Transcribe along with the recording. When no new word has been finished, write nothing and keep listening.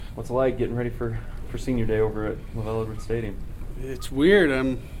What's it like getting ready for senior day over at Lavelle Edwards Stadium? It's weird.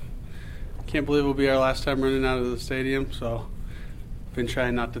 Can't believe it'll be our last time running out of the stadium, so I've been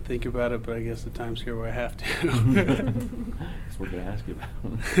trying not to think about it, but I guess the time's here where I have to. That's what we're going to ask you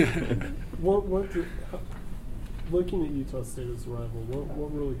about. Looking at Utah State as a rival,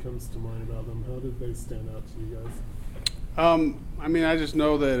 what really comes to mind about them? How did they stand out to you guys? I just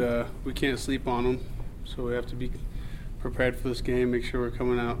know that we can't sleep on them, so we have to be prepared for this game, make sure we're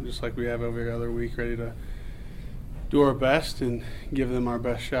coming out just like we have every other week, ready to do our best and give them our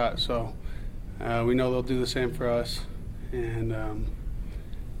best shot. So we know they'll do the same for us, and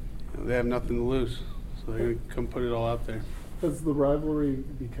they have nothing to lose, so they're going to come put it all out there. Has the rivalry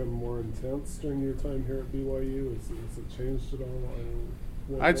become more intense during your time here at BYU? Has it changed at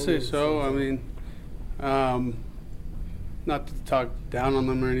all? I'd say so. Not to talk down on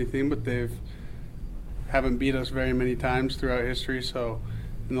them or anything, but haven't beat us very many times throughout history. So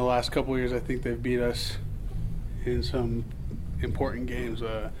in the last couple of years, I think they've beat us in some important games.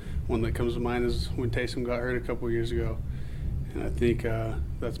 One that comes to mind is when Taysom got hurt a couple of years ago, and I think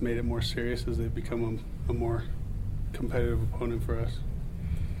that's made it more serious as they've become a more competitive opponent for us.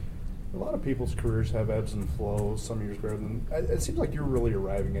 A lot of people's careers have ebbs and flows. Some years better than. It seems like you're really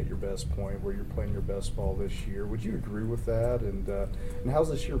arriving at your best point, where you're playing your best ball this year. Would you agree with that? And how's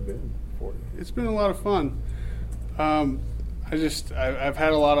this year been for you? It's been a lot of fun. I've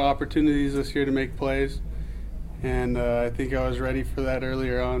had a lot of opportunities this year to make plays, and I think I was ready for that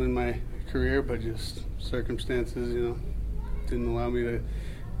earlier on in my career, but just circumstances, didn't allow me to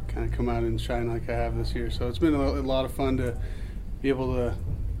kind of come out and shine like I have this year. So it's been a lot of fun to be able to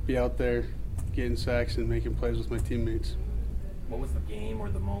be out there getting sacks and making plays with my teammates. What was the game or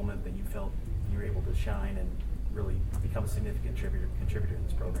the moment that you felt you were able to shine and really become a significant contributor in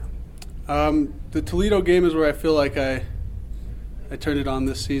this program? The Toledo game is where I feel like I turned it on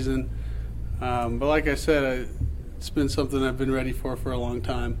this season. But like I said, it's been something I've been ready for a long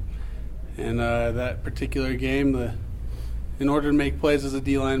time. And that particular game, in order to make plays as a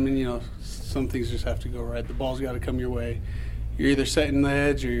D lineman, some things just have to go right. The ball's got to come your way. You're either setting the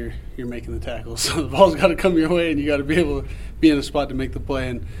edge or you're making the tackle. So the ball's got to come your way, and you got to be able to be in a spot to make the play.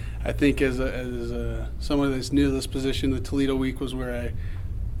 And I think as someone that's new to this position, the Toledo week was where I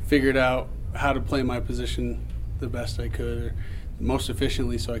figured out how to play my position the best I could, or most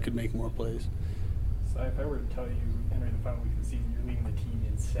efficiently, so I could make more plays. So if I were to tell you entering the final week of the season, you're leading the team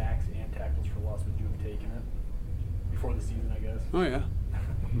in sacks and tackles for loss, would you have taken it before the season, I guess? Oh, yeah.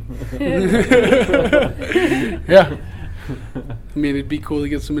 Yeah. It'd be cool to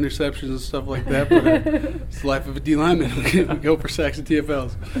get some interceptions and stuff like that, but it's the life of a D lineman. We go for sacks and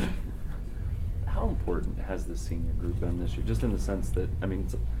TFLs. How important has this senior group been this year? Just in the sense that,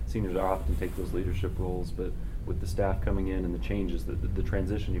 seniors often take those leadership roles, but with the staff coming in and the changes, the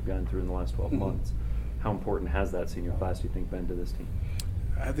transition you've gone through in the last 12 months, how important has that senior class, do you think, been to this team?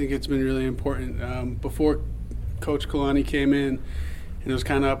 I think it's been really important. Before Coach Kalani came in, and it was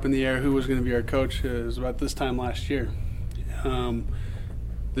kind of up in the air who was going to be our coach, it was about this time last year.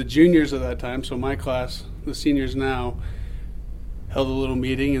 The juniors at that time, so my class, the seniors now, held a little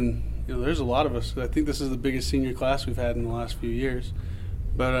meeting, and there's a lot of us. I think this is the biggest senior class we've had in the last few years.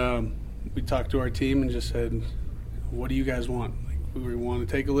 But we talked to our team and just said, what do you guys want? We want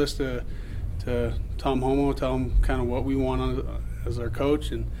to take a list to Tom Homo, tell him kind of what we want as our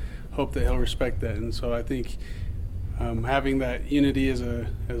coach, and hope that he'll respect that. And so I think having that unity as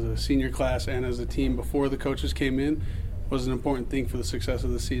a senior class and as a team before the coaches came in was an important thing for the success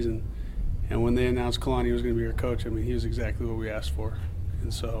of the season. And when they announced Kalani was going to be our coach, he was exactly what we asked for.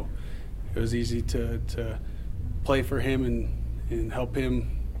 And so it was easy to play for him and help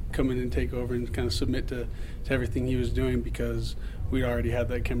him come in and take over and kind of submit to everything he was doing, because we'd already had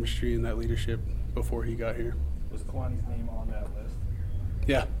that chemistry and that leadership before he got here. Was Kalani's name on that list?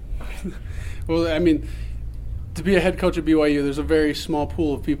 Yeah. Well, to be a head coach at BYU, there's a very small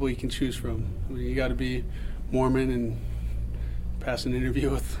pool of people you can choose from. You got to be Mormon and pass an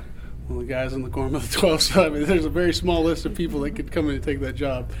interview with one of the guys in the quorum of the 12. So there's a very small list of people that could come in and take that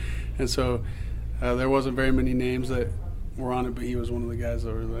job, and so there wasn't very many names that were on it, but he was one of the guys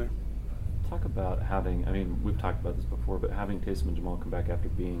that were there. Talk about having, we've talked about this before, but having Taysom and Jamal come back after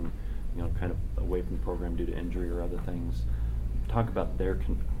being, kind of away from the program due to injury or other things. Talk about their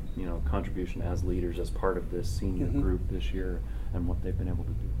contribution as leaders, as part of this senior group this year, and what they've been able to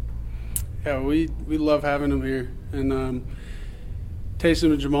do. Yeah, we love having them here, and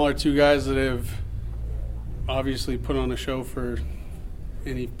Taysom and Jamal are two guys that have obviously put on a show for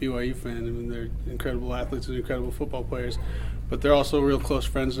any BYU fan. They're incredible athletes and incredible football players, but they're also real close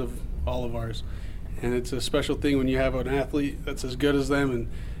friends of all of ours. And it's a special thing when you have an athlete that's as good as them and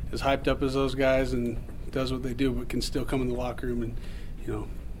as hyped up as those guys and does what they do, but can still come in the locker room and,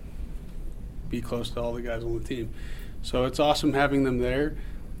 be close to all the guys on the team. So it's awesome having them there.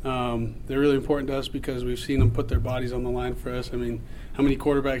 They're really important to us because we've seen them put their bodies on the line for us. I mean, how many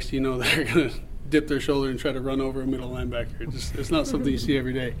quarterbacks do you know that are going to dip their shoulder and try to run over a middle linebacker? It's not something you see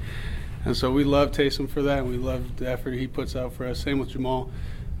every day. And so we love Taysom for that, and we love the effort he puts out for us. Same with Jamal.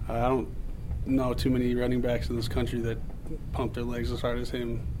 I don't know too many running backs in this country that pump their legs as hard as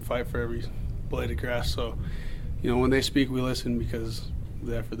him, fight for every blade of grass. So, when they speak, we listen because of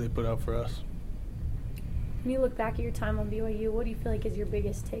the effort they put out for us. When you look back at your time on BYU, what do you feel like is your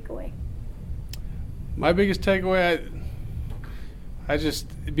biggest takeaway? My biggest takeaway,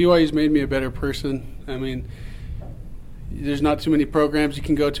 BYU's made me a better person. I mean, there's not too many programs you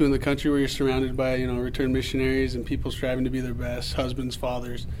can go to in the country where you're surrounded by, returned missionaries and people striving to be their best, husbands,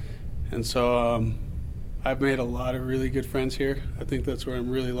 fathers. And so I've made a lot of really good friends here. I think that's where I'm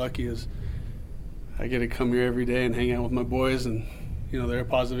really lucky is I get to come here every day and hang out with my boys, and they're a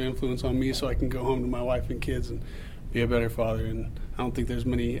positive influence on me so I can go home to my wife and kids and be a better father. And I don't think there's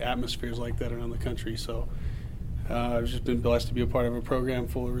many atmospheres like that around the country. So I've just been blessed to be a part of a program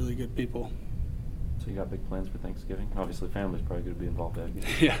full of really good people. So you got big plans for Thanksgiving? Obviously, family's probably going to be involved there.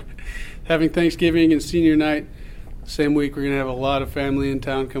 Yeah. Having Thanksgiving and senior night, same week, we're going to have a lot of family in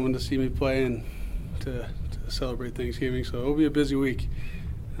town coming to see me play and to celebrate Thanksgiving. So it'll be a busy week.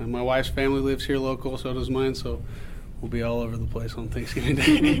 My wife's family lives here local, so does mine. So we'll be all over the place on Thanksgiving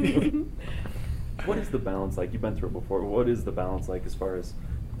Day. What is the balance like? You've been through it before. What is the balance like as far as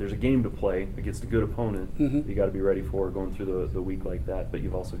there's a game to play against a good opponent you got to be ready for going through the week like that, but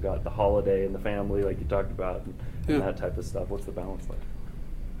you've also got the holiday and the family like you talked about and that type of stuff. What's the balance like?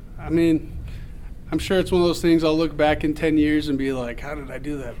 I mean, I'm sure it's one of those things I'll look back in 10 years and be like, how did I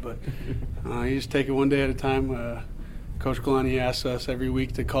do that? But you just take it one day at a time. Coach Kalani asks us every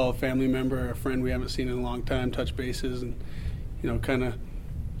week to call a family member or a friend we haven't seen in a long time, touch bases, and kind of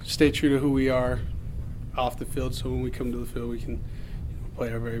stay true to who we are off the field, so when we come to the field we can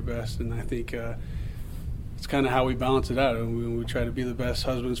play our very best. And I think it's kind of how we balance it out. We try to be the best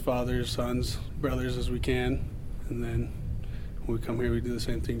husbands, fathers, sons, brothers as we can, and then when we come here we do the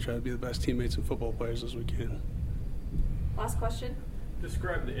same thing, try to be the best teammates and football players as we can. Last question.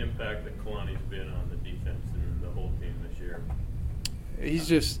 Describe the impact that Kalani's been on the defense and the whole team this year.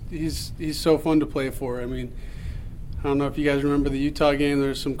 He's so fun to play for. I mean, I don't know if you guys remember the Utah game. There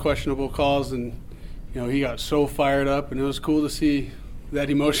was some questionable calls, and he got so fired up, and it was cool to see that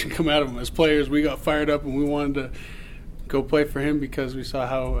emotion come out of him. As players, we got fired up, and we wanted to go play for him because we saw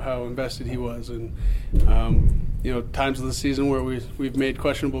how invested he was. And times of the season where we've made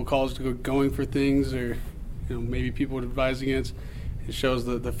questionable calls to going for things, or maybe people would advise against. It shows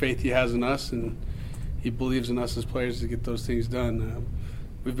the faith he has in us, and he believes in us as players to get those things done.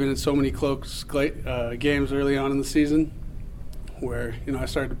 We've been in so many close games early on in the season where I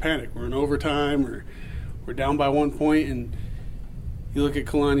started to panic. We're in overtime, or we're down by 1 point, and you look at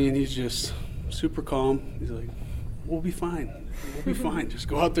Kalani and he's just super calm. He's like, "We'll be fine. We'll be fine. Just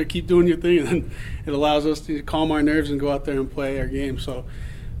go out there, keep doing your thing," and then it allows us to calm our nerves and go out there and play our game. So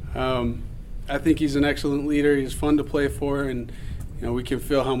I think he's an excellent leader. He's fun to play for, and we can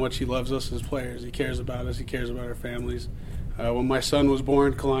feel how much he loves us as players. He cares about us. He cares about our families. When my son was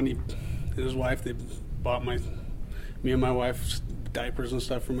born, Kalani and his wife, they bought me and my wife diapers and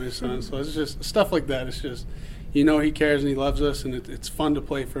stuff for my son. So it's just stuff like that. It's just, he cares and he loves us, and it's fun to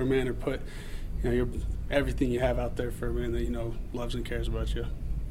play for a man or put everything you have out there for a man that loves and cares about you.